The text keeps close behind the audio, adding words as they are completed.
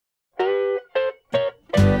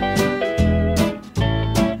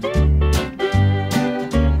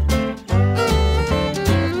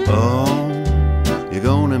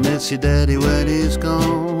miss your daddy when he's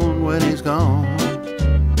gone, when he's gone.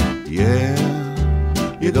 Yeah,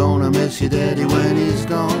 you're gonna miss your daddy when he's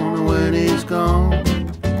gone, when he's gone.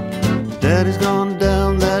 Daddy's gone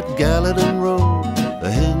down that Gallatin road. The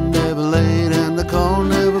hen never laid and the corn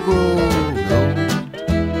never grew.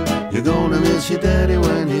 No, you're gonna miss your daddy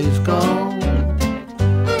when he's gone.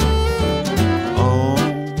 Oh,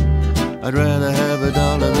 I'd rather have a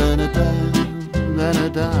dollar than a dime, than a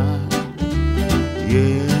dime.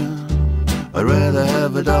 Yeah, I'd rather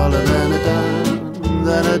have a dollar than a dime,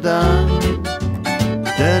 than a dime.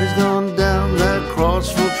 Daddy's gone down that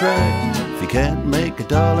Knoxville track. If he can't make a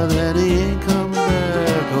dollar, then he ain't coming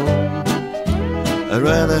back home. I'd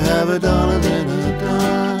rather have a dollar than a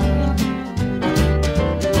dime.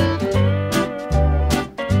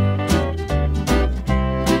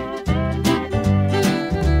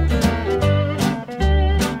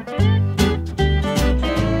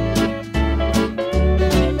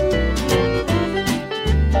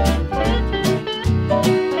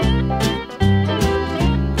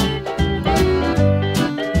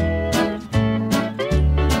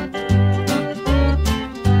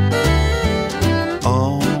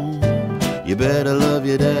 You better love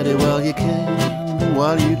your daddy while you can,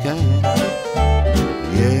 while you can.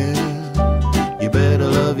 Yeah, you better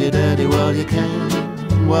love your daddy while you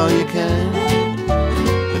can, while you can.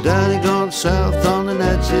 But daddy gone south on the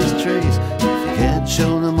Natchez trace. If he can't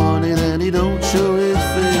show the money, then he don't show his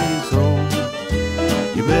face. Oh,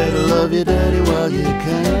 you better love your daddy while you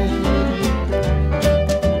can.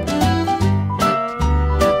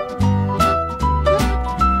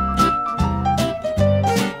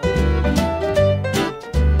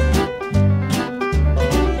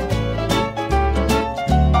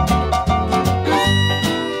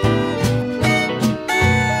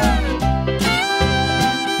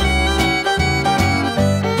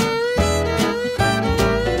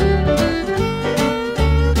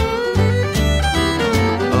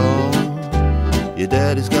 Your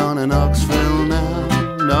daddy's gone to Knoxville now,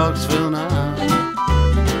 Knoxville now.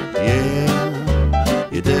 Yeah,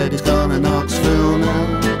 your daddy's gone to Knoxville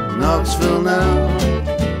now, Knoxville now.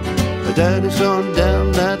 Your daddy's gone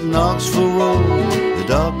down that Knoxville road. The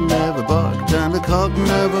dog never barked and the cock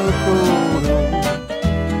never crowed.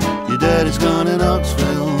 Your daddy's gone to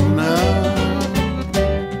Knoxville